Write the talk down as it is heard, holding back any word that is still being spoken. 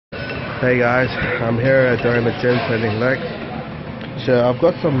Hey guys, I'm here during the gym training legs. So I've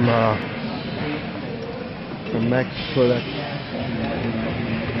got some max products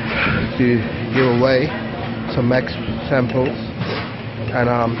to give away, some max samples, and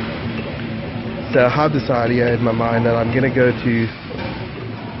so I have this idea in my mind that I'm gonna go to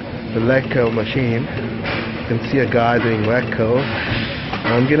the leg curl machine and see a guy doing leg curl,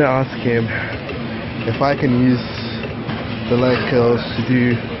 and I'm gonna ask him if I can use the leg curls to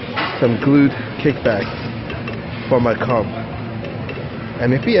do some glute kickbacks for my comp,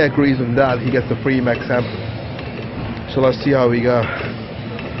 and if he agrees on that, he gets a free max sample. So let's see how we go.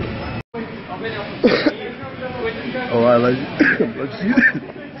 Alright, let's see.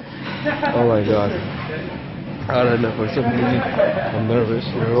 Oh my god, I don't know, for some reason I'm nervous.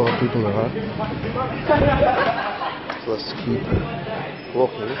 There are a lot of people around, so let's keep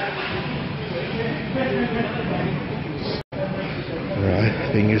walking. Alright,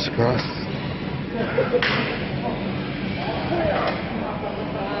 fingers crossed.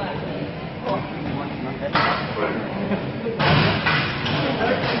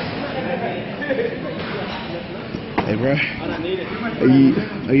 Hey bro,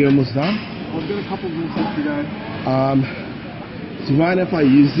 are you almost done? I've got a couple of minutes left to go. Do you mind if I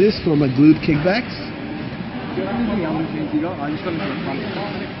use this for my glute kickbacks?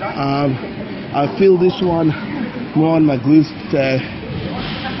 I feel this one more on my glutes,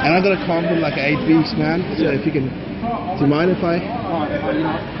 and I got a comp in like 8 weeks, man. So if you can, do you mind if I?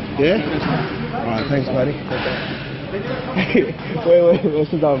 Yeah. Alright, thanks, buddy. wait,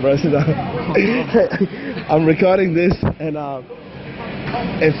 sit down, bro, sit down. I'm recording this, and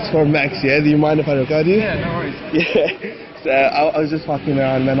it's for Max. Yeah, do you mind if I record you? Yeah, no worries. Yeah. So I was just fucking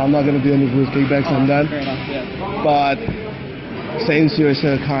around, man. I'm not gonna do any glute kickbacks. I'm done. Fair enough, yeah. But since you're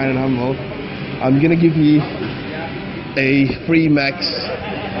so kind and humble, I'm gonna give you a free Max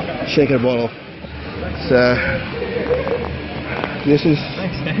shaker bottle. So this is.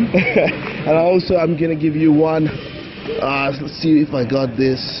 Thanks, man. And also I'm gonna give you one. Let's see if I got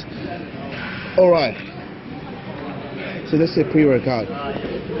this. All right. So this is a pre-workout.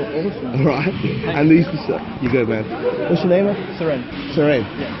 Alright, and these you good, man. What's your name? Seren. Seren.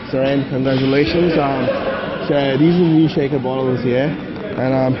 Yeah. Seren, congratulations. So these are new shaker bottles here,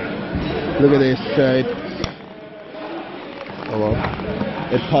 and look at this.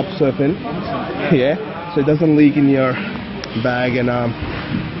 It pops open. Yeah. So it doesn't leak in your bag, and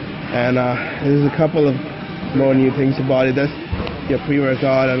there's a couple of more new things about it. That's your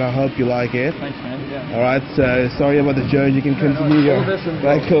pre-workout, and I hope you like it. Thanks, man. Yeah. Alright, so sorry about the joke. You can continue your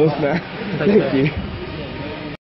right course now. Thank you.